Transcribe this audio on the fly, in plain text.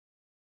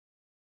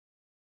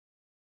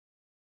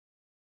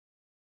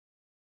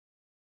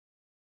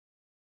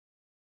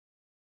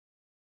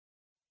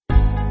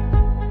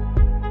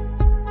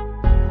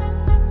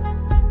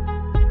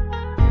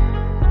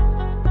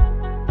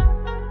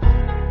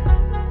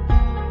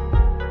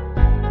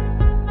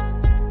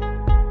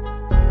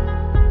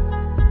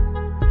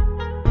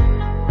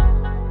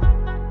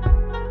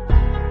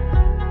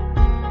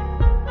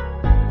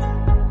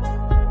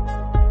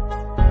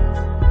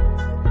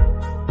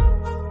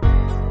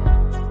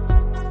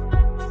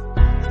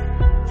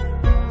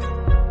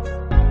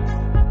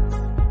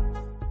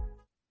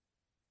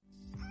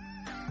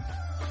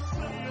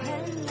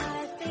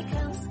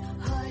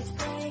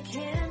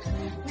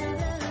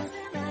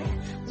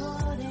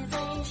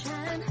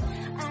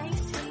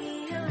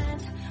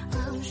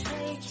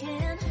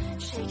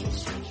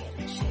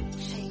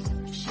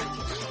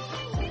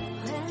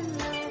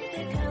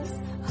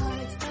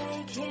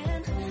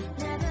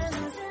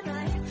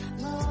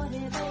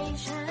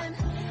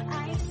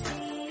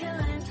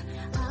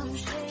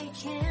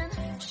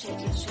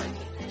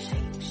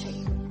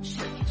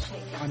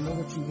I know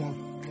what you want.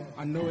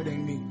 I know it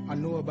ain't me. I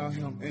know about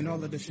him and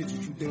all of the shit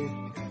that you did.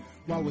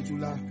 Why would you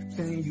lie?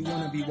 Saying you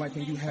wanna be wife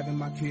and you having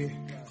my kid.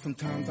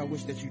 Sometimes I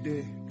wish that you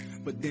did.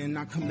 But then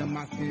I come to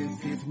my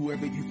senses.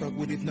 Whoever you fuck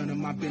with is none of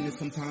my business.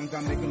 Sometimes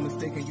I make a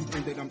mistake and you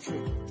think that I'm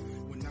true.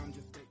 When I'm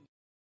just...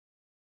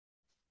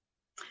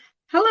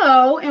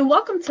 Hello, and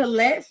welcome to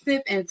Let's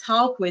Sip and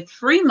Talk with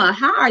Freema.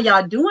 How are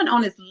y'all doing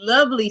on this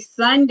lovely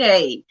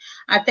Sunday?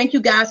 I thank you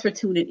guys for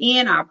tuning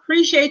in. I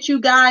appreciate you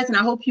guys, and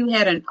I hope you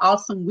had an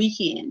awesome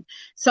weekend.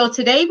 So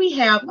today we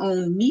have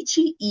on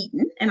Michi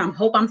Eaton, and I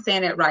hope I'm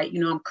saying that right. You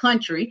know, I'm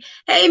country.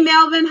 Hey,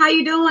 Melvin, how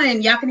you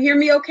doing? Y'all can hear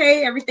me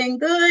okay? Everything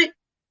good?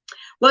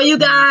 Well, you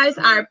guys,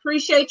 I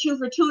appreciate you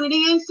for tuning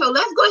in. So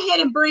let's go ahead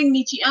and bring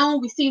Michi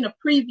on. We've seen a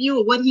preview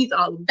of what he's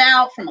all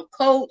about from a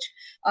coach,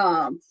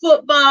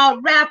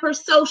 football, rapper,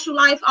 social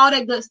life, all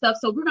that good stuff.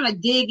 So we're going to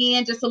dig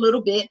in just a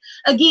little bit.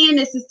 Again,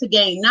 this is to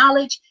gain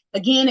knowledge.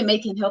 Again, it may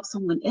can help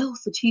someone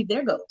else achieve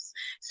their goals.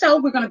 So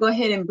we're going to go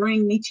ahead and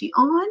bring Michi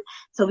on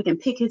so we can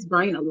pick his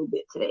brain a little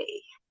bit today.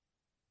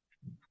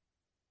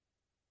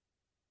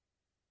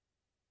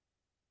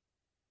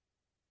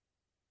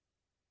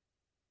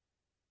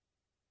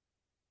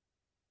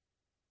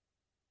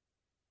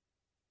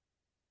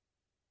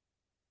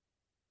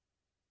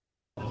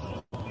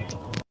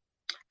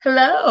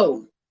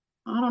 Hello.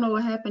 I don't know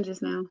what happened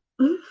just now.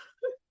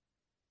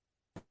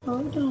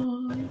 Hold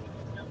on.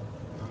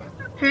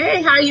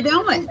 Hey, how you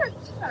doing?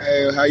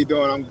 Hey, how you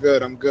doing? I'm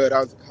good.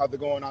 How's it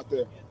going out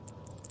there?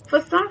 For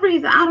some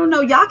reason, I don't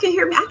know. Y'all can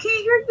hear me. I can't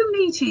hear you,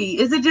 Michi.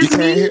 Is it just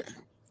me?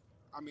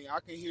 I mean, I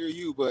can hear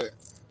you, but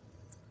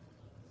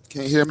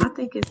can't hear me? I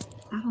think it's,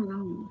 I don't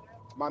know.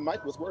 My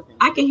mic was working.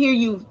 I can hear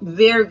you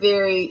very,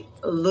 very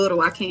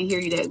little. I can't hear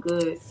you that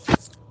good. Oh,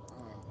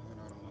 man,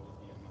 I don't know what's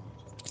going on.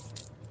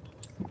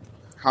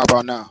 How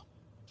about now?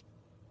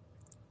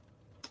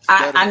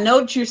 I know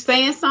that you're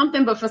saying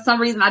something, but for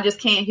some reason, I just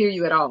can't hear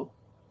you at all.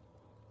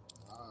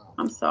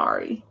 I'm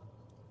sorry.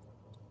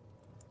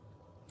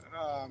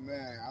 Oh,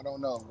 man, I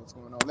don't know what's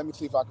going on. Let me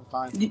see if I can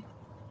find it.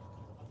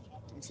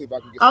 Let me see if I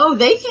can get Oh,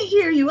 they can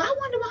hear you. I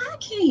wonder why I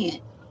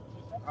can't.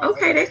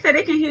 Okay, they said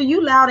they can hear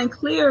you loud and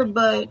clear,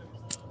 but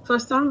for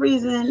some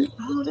reason,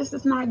 oh, this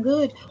is not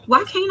good.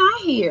 Why can't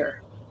I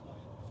hear?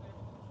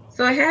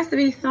 So it has to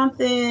be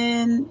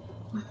something.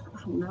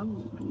 I don't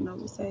know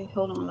what to say.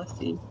 Hold on, let's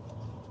see.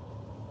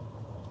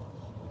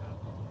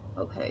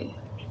 Okay.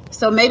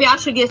 So maybe I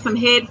should get some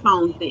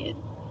headphones then,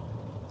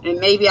 and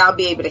maybe I'll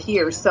be able to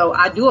hear. So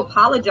I do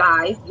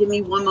apologize. Give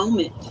me one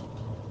moment.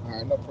 All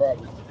right, no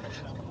problem.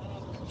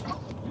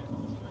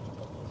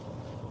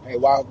 Hey,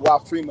 while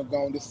Freema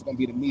gone, this is gonna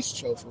be the Michi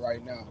show for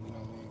right now. You know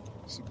what I mean?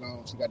 She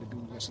gone. She got to do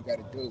what she got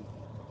to do.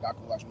 Y'all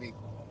can watch me.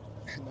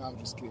 No, I'm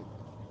just kidding.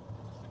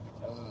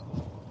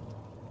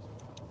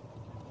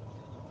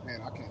 Man,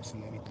 I can't see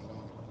anything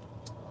on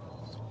it.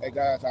 Hey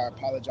guys, I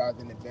apologize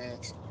in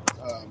advance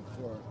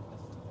for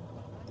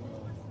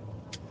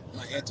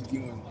my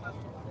interviewing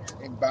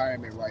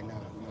environment right now.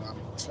 You know,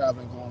 I'm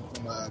traveling home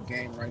from a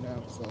game right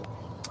now, so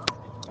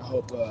I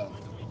hope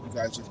you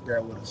guys just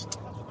bear with us.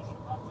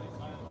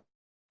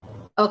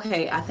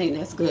 Okay, I think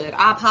that's good.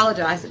 I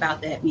apologize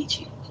about that,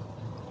 Michi.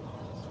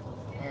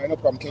 All right, no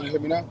problem. Can you hear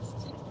me now?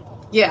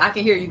 Yeah, I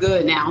can hear you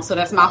good now, so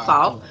that's my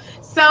fault.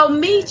 Cool. So,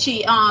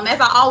 Michi,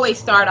 as I always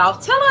start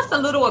off, tell us a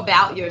little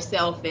about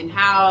yourself and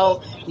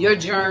how your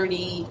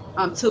journey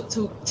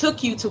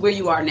took you to where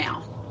you are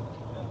now.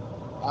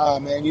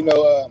 Man, you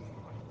know,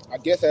 I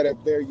guess at a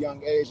very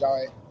young age,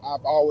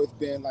 I've always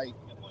been like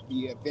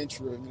the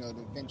adventurer, you know,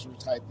 the adventure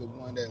type, the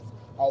one that's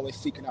always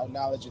seeking out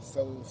knowledge. And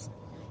so,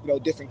 you know,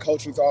 different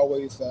cultures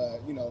always,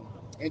 you know,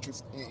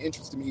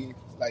 interested me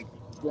like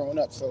growing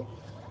up. So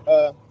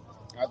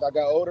as I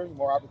got older,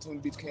 more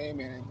opportunities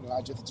came, and you know,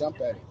 I just jumped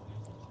at it.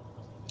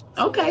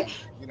 So, okay.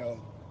 You know.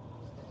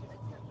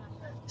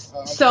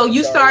 So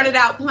you started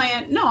out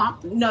playing?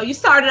 No, you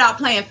started out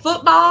playing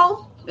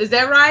football. Is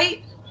that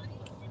right?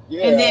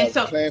 Yeah, and then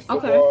playing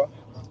football.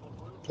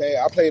 Okay.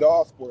 I played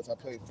all sports. I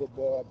played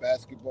football,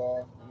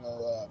 basketball. You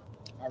know,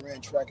 I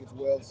ran track as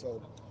well.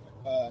 So,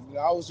 you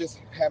know, I was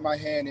just had my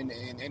hand in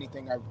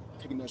anything I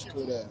pretty much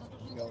could.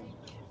 You know.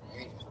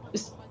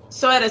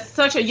 So at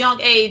such a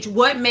young age,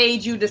 what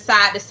made you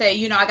decide to say,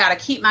 you know, I got to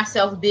keep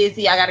myself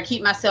busy. I got to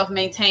keep myself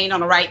maintained on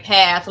the right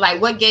path.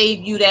 Like, what gave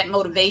you that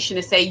motivation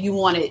to say you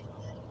wanted,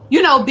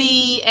 you know,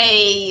 be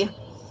a,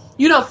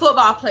 you know,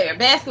 football player,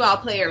 basketball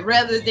player,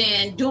 rather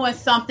than doing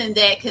something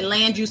that can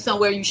land you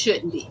somewhere you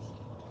shouldn't be?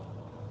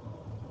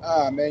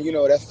 Man, you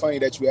know, that's funny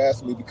that you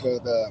asked me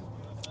because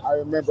I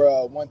remember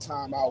one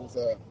time I was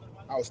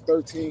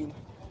 13,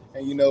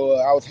 and you know,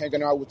 I was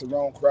hanging out with the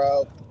wrong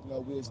crowd. You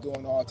know, we was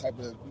doing all type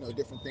of, you know,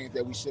 different things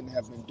that we shouldn't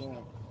have been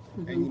doing.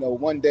 Mm-hmm. And you know,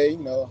 one day,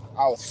 you know,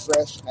 I was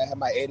fresh. I had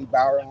my Eddie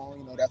Bauer on.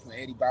 You know, that's when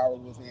Eddie Bauer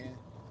was in.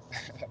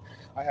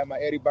 I had my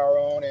Eddie Bauer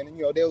on, and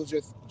you know, they was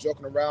just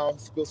joking around,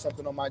 spilled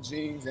something on my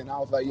jeans, and I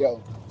was like,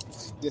 "Yo,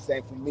 this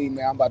ain't for me,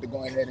 man. I'm about to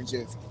go ahead and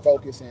just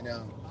focus and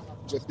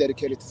just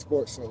dedicated to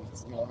sports." So,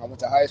 you know, I went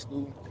to high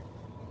school.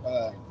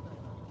 I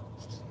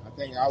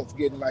think I was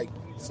getting like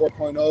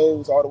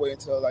 4.0s all the way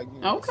until like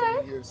Okay.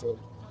 senior year. So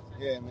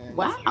yeah, man.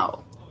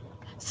 Wow.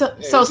 So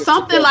Yeah, so it just took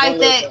something that like one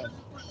little that. thing.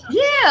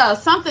 Yeah,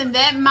 something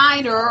that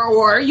minor,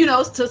 or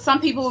to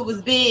some people it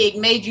was big,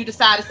 made you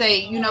decide to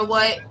say, you know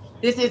what,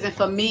 this isn't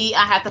for me.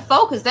 I have to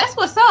focus. That's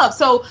what's up.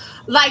 So,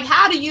 like,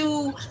 how do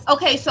you?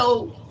 Okay,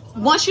 so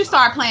once you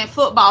started playing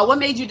football, what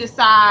made you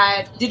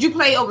decide? Did you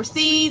play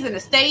overseas in the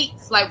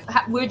States? Like,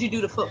 where'd you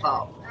do the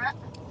football?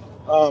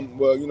 Well,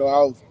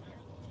 I was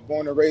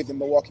born and raised in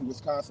Milwaukee,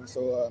 Wisconsin,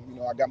 so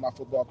I got my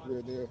football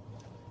career there.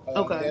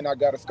 Okay. Then I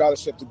got a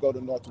scholarship to go to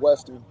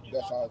Northwestern.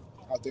 That's out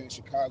there in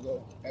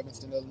Chicago,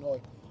 Evanston,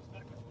 Illinois.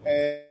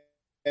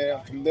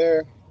 And from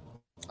there,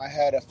 I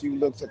had a few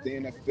looks at the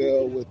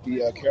NFL with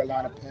the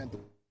Carolina Panthers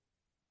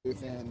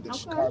and the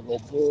Chicago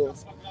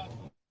Bulls,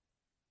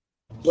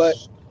 but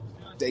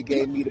they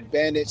gave me the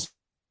bandage.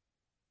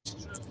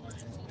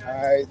 All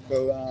right,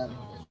 so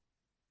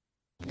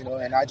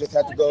and I just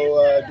had to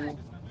go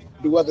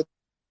do other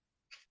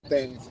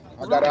things.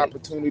 I got an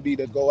opportunity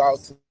to go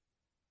out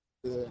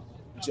to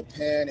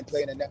Japan and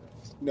play in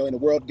the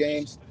World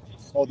Games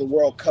or the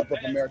World Cup of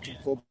American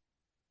football,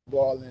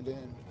 and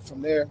then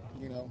from there,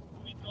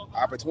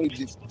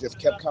 opportunities just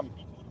kept coming.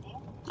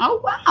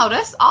 Oh wow,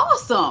 that's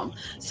awesome.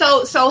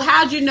 So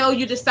how'd you know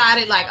you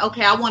decided, like,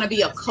 okay, I want to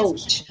be a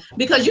coach?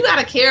 Because you got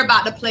to care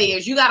about the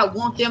players. You got to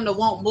want them to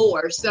want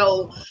more.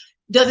 So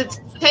does it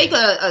take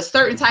a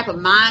certain type of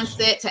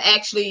mindset to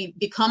actually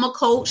become a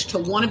coach, to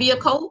want to be a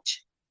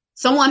coach?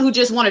 Someone who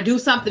just want to do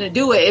something to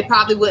do it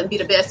probably wouldn't be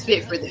the best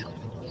fit for them.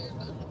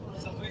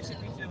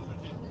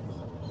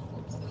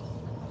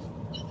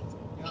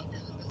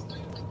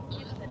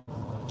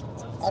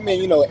 I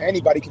mean,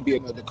 anybody can be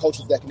the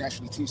coaches that can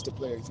actually teach the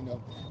players.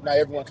 Not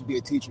everyone can be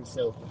a teacher.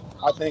 So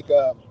I think,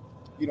 I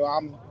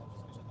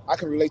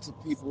can relate to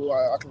people.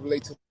 I can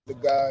relate to the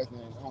guys,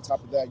 and on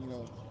top of that,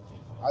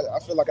 I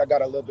feel like I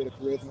got a little bit of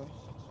charisma.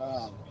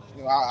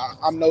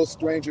 I'm no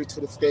stranger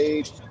to the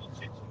stage.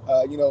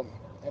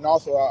 And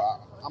also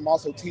I'm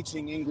also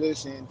teaching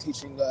English and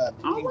teaching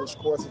English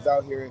courses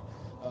out here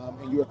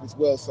in Europe as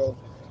well. So,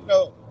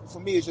 for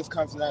me, it just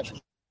comes natural.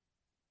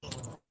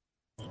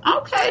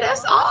 Okay,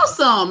 that's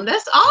awesome.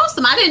 That's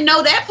awesome. I didn't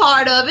know that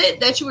part of it,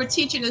 that you were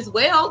teaching as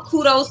well.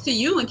 Kudos to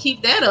you, and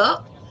keep that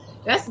up.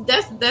 That's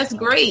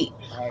great.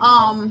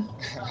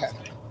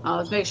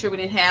 Let's make sure we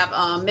didn't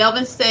have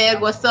Melvin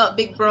said, "What's up,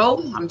 big bro?"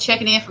 I'm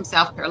checking in from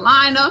South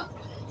Carolina.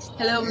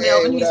 Hello,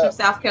 Melvin. He's from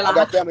South Carolina.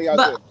 I got family out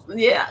there.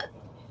 Yeah.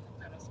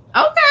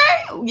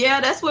 Okay.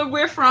 Yeah, that's where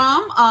we're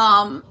from.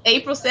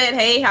 April said,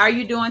 "Hey, how are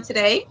you doing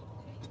today?"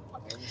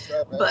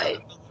 Hey, what's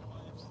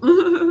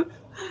up,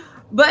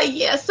 But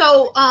yeah,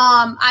 so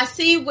I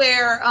see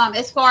where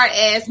as far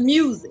as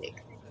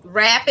music,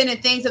 rapping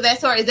and things of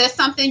that sort, is that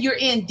something you're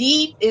in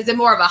deep? Is it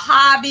more of a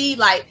hobby?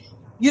 Like,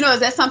 is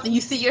that something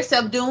you see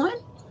yourself doing?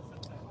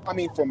 I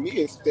mean, for me,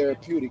 it's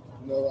therapeutic.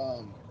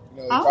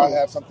 If I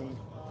have something,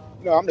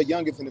 I'm the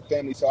youngest in the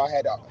family, so I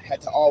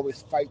had to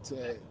always fight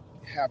to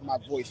have my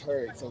voice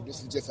heard. So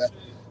this is just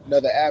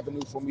another avenue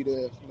for me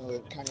to,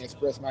 kind of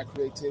express my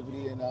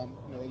creativity and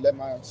let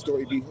my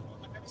story be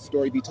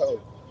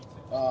told.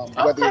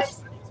 Whether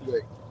it's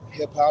with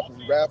hip hop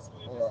and rap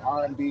or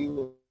R&B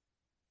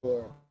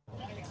or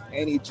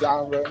any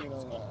genre,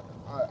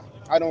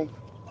 I don't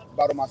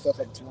bottle myself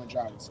up to one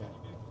genre. So.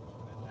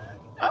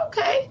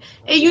 Okay,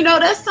 and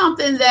that's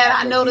something that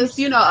I noticed.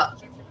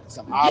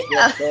 Some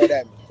opera, throw it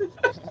at me.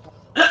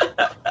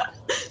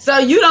 So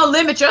you don't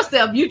limit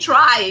yourself. You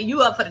try it.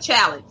 You up for the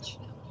challenge?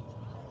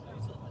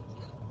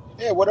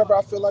 Yeah, whatever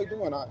I feel like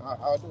doing,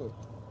 I'll do it.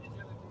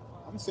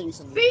 I'm singing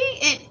some.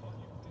 See,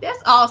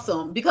 that's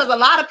awesome, because a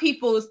lot of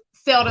people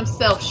sell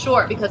themselves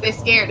short because they're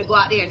scared to go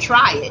out there and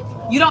try it.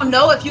 You don't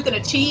know if you can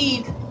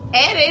achieve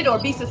at it or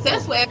be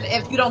successful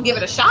if you don't give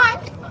it a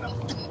shot.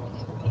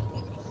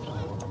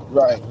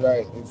 Right,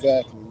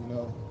 exactly.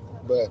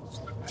 But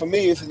for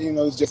me, it's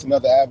just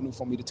another avenue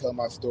for me to tell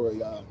my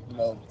story.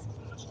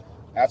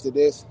 After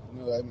this,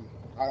 I'm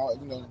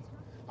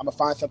gonna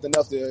find something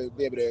else to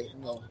be able to,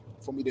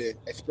 for me to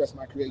express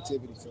my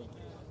creativity. So,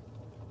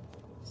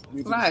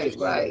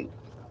 right.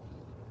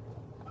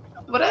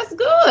 Well, that's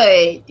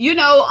good.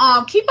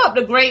 Keep up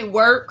the great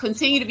work.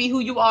 Continue to be who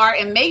you are,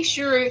 and make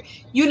sure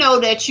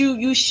that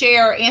you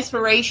share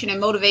inspiration and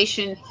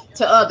motivation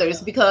to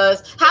others.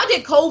 Because how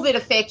did COVID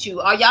affect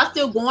you? Are y'all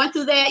still going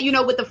through that?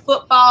 With the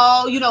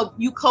football,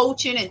 you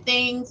coaching and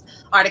things.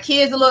 Are the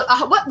kids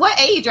what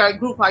age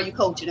group are you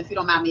coaching, if you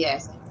don't mind me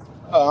asking?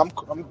 I'm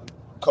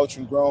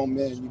coaching grown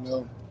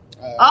men.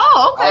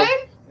 Okay.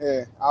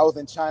 I was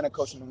in China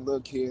coaching them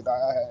little kids.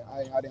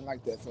 I didn't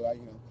like that, so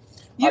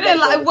You didn't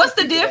like? What's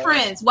the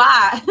difference?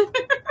 Why?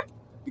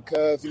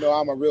 Because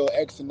I'm a real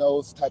X and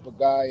O's type of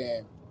guy,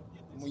 and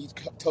when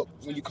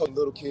you coach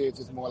little kids,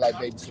 it's more like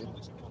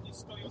babysitting.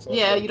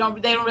 Yeah, they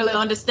don't really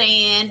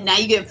understand. Now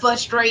you get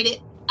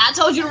frustrated. I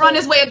told you to run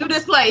this way and do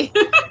this play.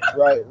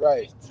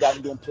 Right. Got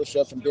me doing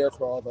push-ups and bear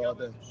crawls all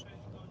day.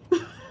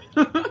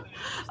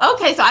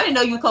 Okay, so I didn't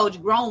know you coach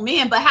grown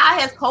men, but how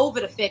has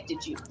COVID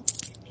affected you?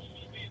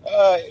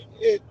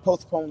 It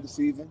postponed the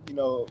season.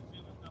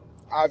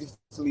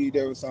 obviously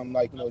there was some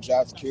like,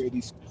 job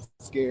security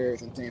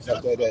scares and things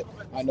like that that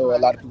I know a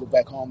lot of people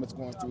back home is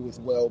going through as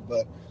well.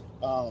 But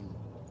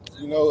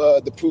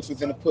the proof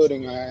is in the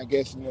pudding. I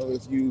guess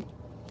if you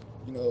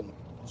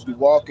you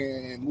walk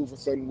and move a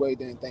certain way,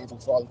 then things will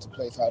fall into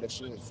place how they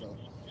should. So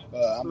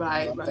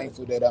I'm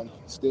thankful that I'm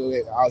still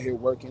out here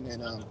working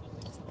and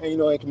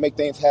it can make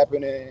things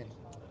happen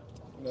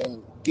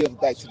and give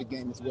back to the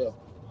game as well.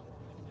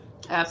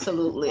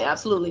 Absolutely,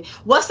 absolutely.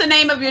 What's the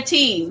name of your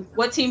team?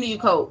 What team do you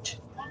coach?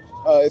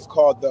 It's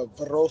called the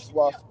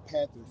Wrocław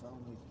Panthers. I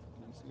don't know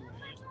if you see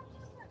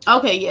it.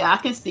 Okay, yeah, I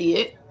can see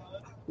it.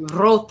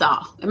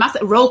 Wrocław. Am I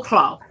saying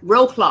Wrocław?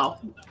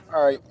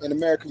 All right, in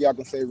America, y'all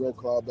can say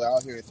Wrocław, but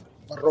out here it's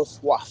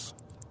Wrocław.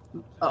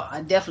 Oh,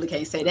 I definitely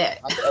can't say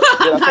that.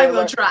 I'm not even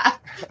going to try.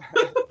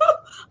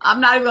 I'm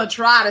not even going to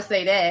try to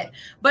say that.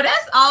 But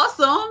that's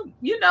awesome.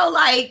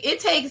 It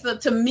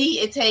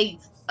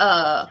takes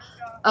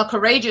a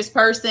courageous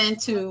person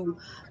to,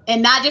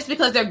 and not just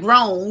because they're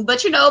grown,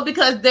 but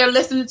because they're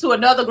listening to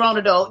another grown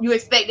adult, you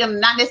expect them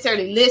not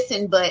necessarily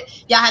listen,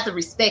 but y'all have to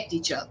respect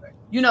each other,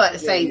 at the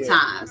same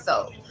time.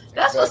 So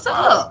that's what's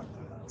up.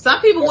 Some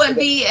people wouldn't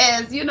be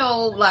as,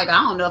 like,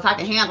 I don't know if I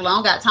can handle it. I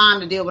don't got time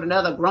to deal with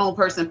another grown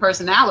person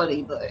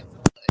personality, but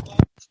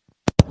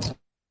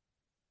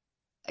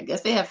I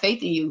guess they have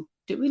faith in you.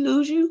 Did we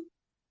lose you?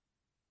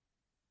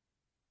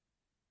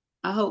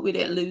 I hope we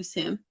didn't lose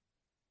him.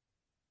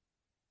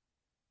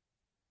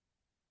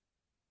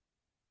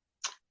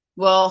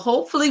 Well,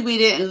 hopefully we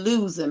didn't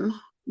lose him,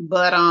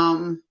 but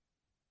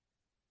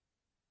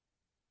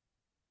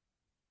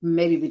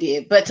maybe we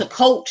did. But to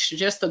coach,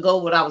 just to go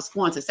what I was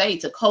going to say,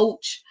 to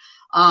coach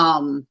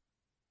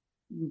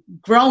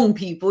grown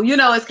people,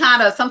 it's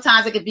kind of,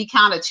 sometimes it could be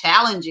kind of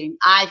challenging,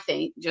 I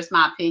think, just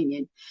my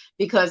opinion,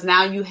 because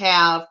now you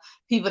have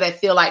people that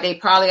feel like they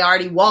probably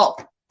already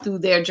walked through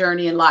their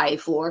journey in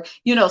life or,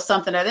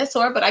 something of that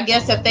sort. But I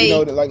guess if they,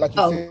 like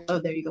you said. Oh,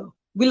 there you go.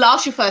 We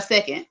lost you for a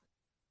second.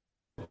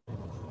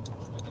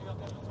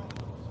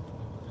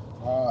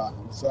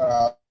 I'm sorry.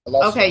 I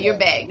lost Okay, you're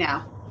back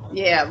now.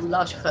 Yeah, we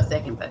lost you for a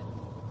second, but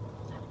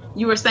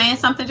you were saying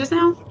something just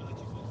now?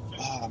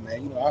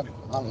 Man,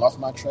 I lost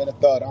my train of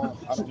thought.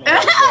 I don't know.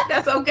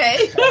 That's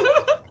okay.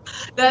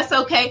 That's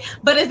okay.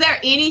 But is there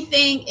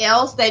anything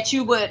else that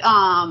you would,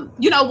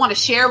 want to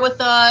share with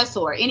us,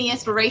 or any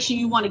inspiration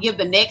you want to give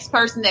the next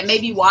person that may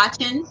be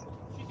watching?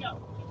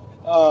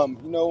 You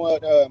know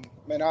what,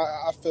 man,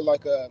 I feel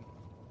like,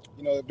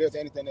 if there's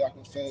anything that I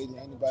can say to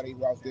anybody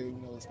out there,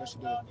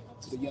 especially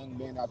to the young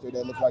men out there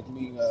that look like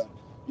me,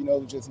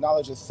 just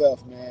knowledge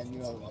yourself, man.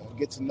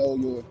 Get to know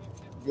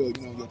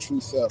your true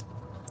self.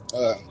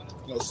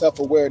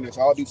 Self-awareness,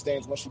 all these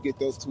things. Once you get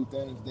those two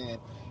things, then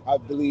I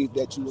believe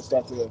that you will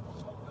start to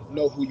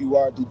know who you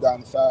are deep down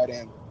inside,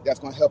 and that's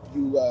going to help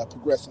you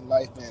progress in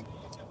life and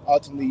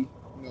ultimately,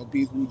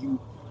 be who you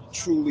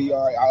truly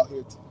are out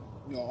here,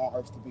 on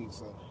earth to be.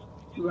 So.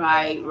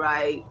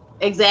 Right.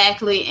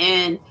 Exactly.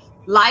 And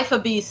life will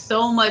be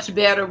so much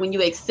better when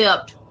you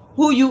accept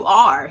who you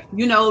are.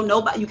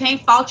 Nobody, you can't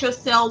fault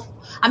yourself.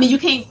 I mean, you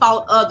can't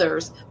fault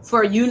others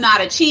for you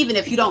not achieving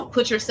if you don't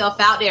put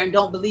yourself out there and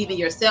don't believe in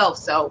yourself.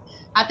 So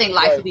I think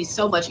life would be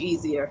so much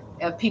easier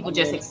if people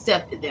just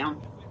accepted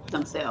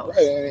themselves.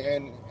 Right.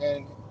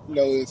 And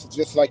it's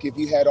just like if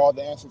you had all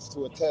the answers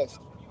to a test,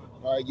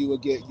 right, you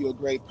would get your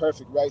grade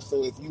perfect, right?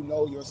 So if you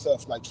know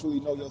yourself, like truly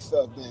know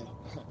yourself, then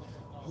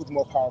who's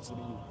more powerful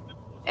than you?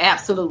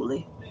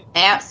 Absolutely.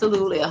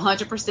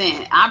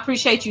 100%. I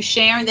appreciate you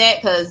sharing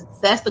that, because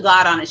that's the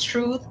God honest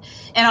truth.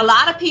 And a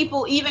lot of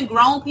people, even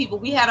grown people,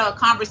 we had a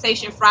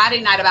conversation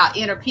Friday night about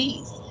inner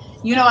peace,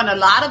 and a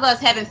lot of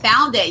us haven't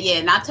found that yet.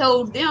 And I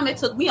told them it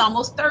took me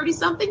almost 30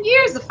 something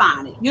years to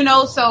find it,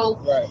 so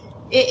right.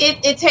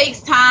 it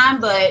takes time,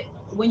 but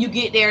when you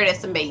get there,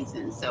 that's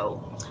amazing.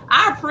 So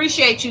I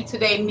appreciate you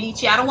today,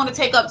 Michi. I don't want to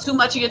take up too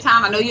much of your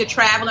time. I know you're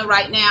traveling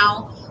right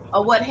now,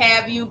 or what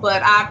have you,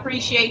 but I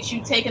appreciate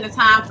you taking the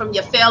time from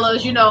your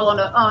fellows, on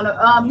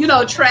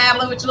a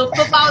traveling with your little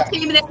football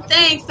team and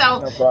everything. So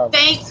no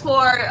thanks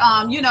for,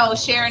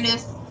 sharing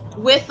this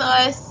with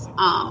us.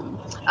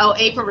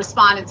 April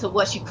responded to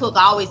what she cooked.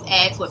 I always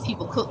ask what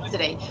people cook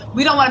today.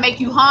 We don't want to make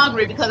you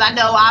hungry, because I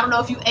don't know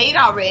if you ate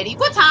already.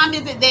 What time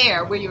is it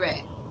there where you're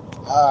at?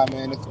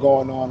 Man, it's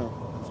going on.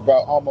 It's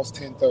about almost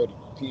 10:30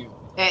 p.m.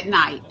 At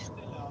night.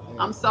 Yeah.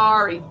 I'm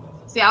sorry.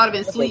 See, I would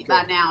have been asleep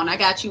by now, and I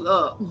got you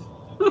up.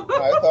 No,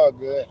 it's all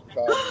good.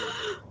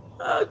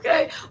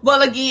 Okay.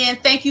 Well, again,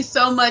 thank you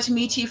so much,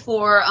 Michi,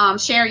 for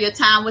sharing your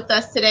time with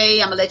us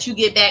today. I'm going to let you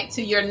get back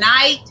to your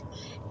night.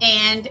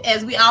 And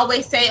as we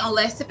always say on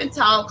Let's Sip and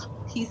Talk,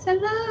 peace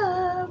and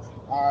love.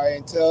 All right.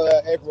 And tell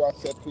everyone I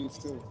said peace,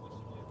 too.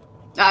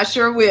 I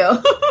sure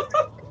will.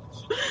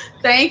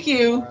 Thank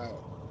you. All right.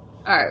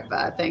 All right.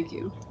 Bye. Thank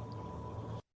you.